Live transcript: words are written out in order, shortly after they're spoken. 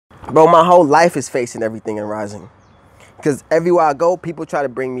Bro, my whole life is facing everything and rising. Because everywhere I go, people try to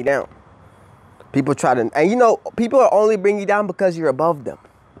bring me down. People try to, and you know, people are only bring you down because you're above them.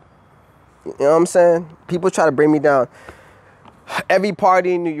 You know what I'm saying? People try to bring me down. Every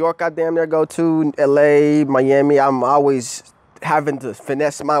party in New York I damn near go to, LA, Miami, I'm always having to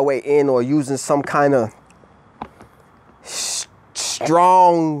finesse my way in or using some kind of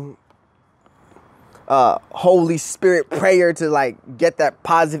strong Holy Spirit prayer to like get that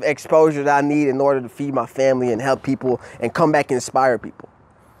positive exposure that I need in order to feed my family and help people and come back and inspire people.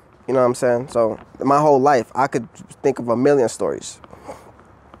 You know what I'm saying? So my whole life, I could think of a million stories,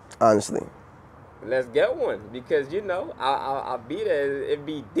 honestly. Let's get one, because you know I'll be there. It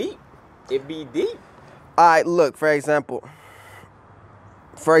be deep. It be deep. All right, look, for example,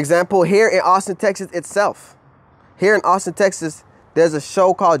 here in Austin, Texas itself, there's a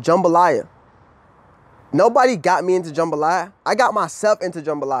show called Jambalaya. Nobody got me into jambalaya. I got myself into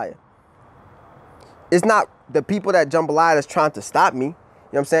jambalaya. It's not the people that jambalaya that's trying to stop me. You know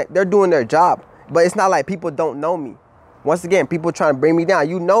what I'm saying? They're doing their job. But it's not like people don't know me. Once again, people trying to bring me down.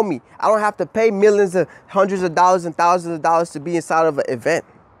 You know me. I don't have to pay millions of hundreds of dollars and thousands of dollars to be inside of an event.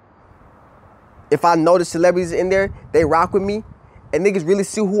 If I know the celebrities in there, they rock with me, and niggas really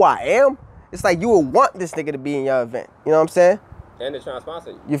see who I am, it's like you would want this nigga to be in your event. You know what I'm saying? And they're trying to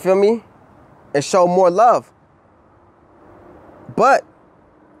sponsor you. You feel me? And show more love. But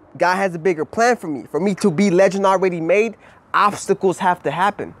God has a bigger plan for me. For me to be legend already made, obstacles have to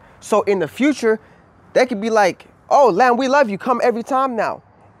happen. So in the future, they could be like, oh, Lamb, we love you. Come every time now.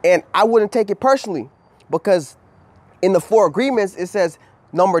 And I wouldn't take it personally, because in the 4 agreements, it says,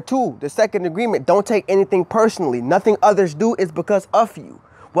 number 2, the second agreement, don't take anything personally. Nothing others do is because of you.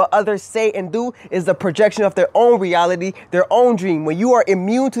 What others say and do is a projection of their own reality, their own dream. When you are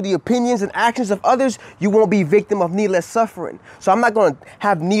immune to the opinions and actions of others, you won't be victim of needless suffering. So I'm not going to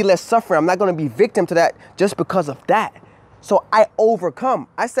have needless suffering. I'm not going to be victim to that just because of that. So I overcome.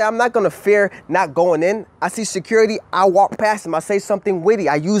 I say I'm not going to fear not going in. I see security. I walk past them. I say something witty.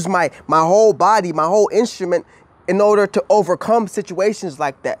 I use my whole body, my whole instrument in order to overcome situations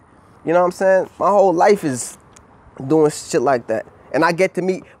like that. You know what I'm saying? My whole life is doing shit like that. And I get to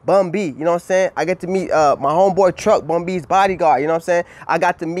meet Bun B, you know what I'm saying? I get to meet my homeboy Truck, Bun B's bodyguard, you know what I'm saying? I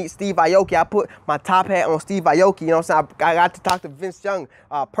got to meet Steve Aoki. I put my top hat on Steve Aoki, you know what I'm saying? I got to talk to Vince Young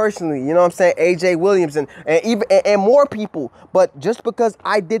personally, you know what I'm saying? AJ Williams and more people. But just because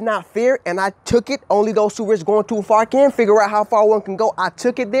I did not fear and I took it, only those who risk going too far can figure out how far one can go. I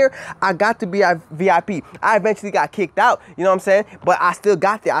took it there. I got to be a VIP. I eventually got kicked out, you know what I'm saying? But I still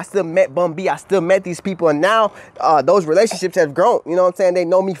got there. I still met Bun B. I still met these people. And now those relationships have grown. You know what I'm saying? They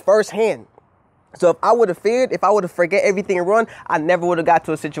know me firsthand. So if I would have feared, if I would have forget everything and run, I never would have got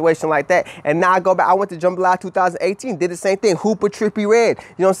to a situation like that. And now I go back. I went to Jambalaya 2018, did the same thing. Hooper, Trippie Redd. You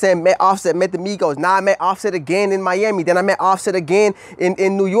know what I'm saying? Met Offset, met the Migos. Now I met Offset again in Miami. Then I met Offset again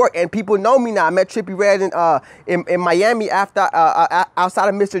in New York. And people know me now. I met Trippie Redd in Miami after outside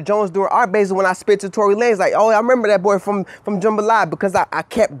of Mr. Jones doing Art Basel when I spit to Tory Lanez. Like, oh, I remember that boy from Jambalaya, because I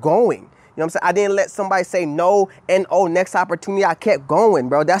kept going. You know what I'm saying? I didn't let somebody say no and oh, next opportunity. I kept going,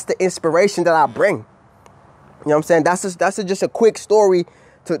 bro. That's the inspiration that I bring. You know what I'm saying? That's just a quick story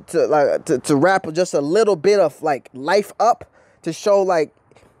to wrap just a little bit of like life up, to show like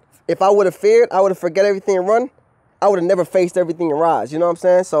if I would have feared, I would have forget everything and run. I would have never faced everything and rise. You know what I'm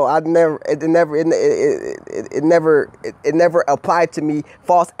saying? So it never applied to me.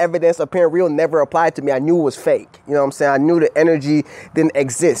 False evidence appearing real never applied to me. I knew it was fake. You know what I'm saying? I knew the energy didn't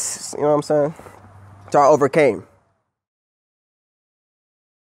exist. You know what I'm saying? So I overcame.